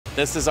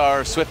This is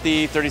our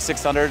Swifty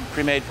 3600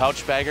 pre-made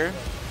pouch bagger.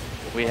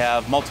 We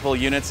have multiple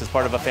units as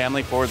part of a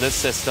family for this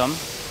system.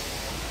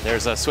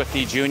 There's a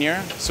Swifty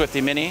Junior,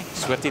 Swifty Mini,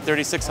 Swifty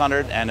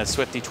 3600, and a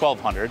Swifty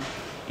 1200.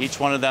 Each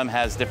one of them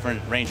has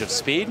different range of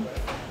speed,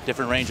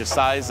 different range of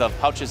size of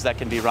pouches that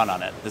can be run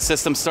on it. The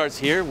system starts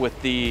here with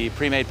the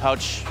pre-made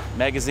pouch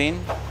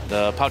magazine.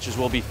 The pouches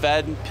will be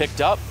fed, picked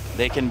up.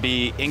 They can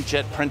be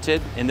inkjet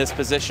printed in this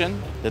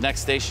position. The next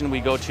station we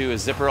go to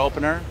is zipper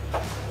opener,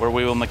 where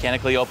we will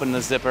mechanically open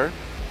the zipper.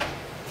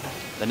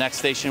 The next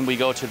station we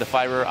go to the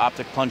fiber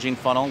optic plunging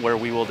funnel, where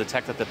we will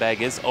detect that the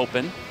bag is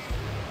open,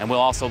 and we'll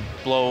also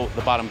blow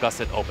the bottom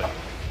gusset open.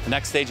 The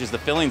next stage is the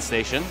filling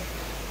station,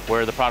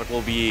 where the product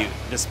will be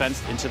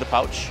dispensed into the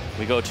pouch.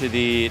 We go to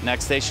the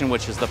next station,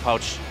 which is the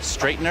pouch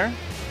straightener.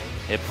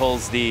 It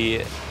pulls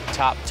the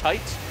top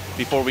tight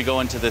before we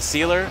go into the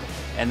sealer,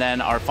 and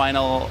then our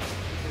final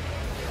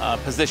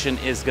position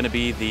is going to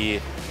be the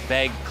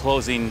bag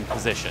closing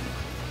position.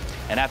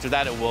 And after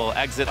that, it will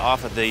exit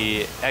off of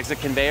the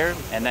exit conveyor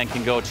and then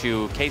can go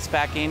to case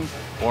packing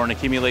or an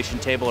accumulation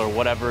table or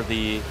whatever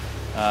the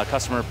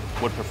customer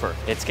would prefer.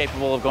 It's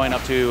capable of going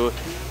up to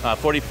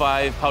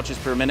 45 pouches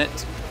per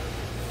minute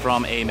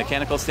from a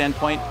mechanical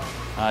standpoint.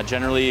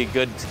 Generally,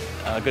 good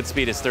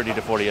speed is 30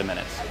 to 40 a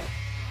minute.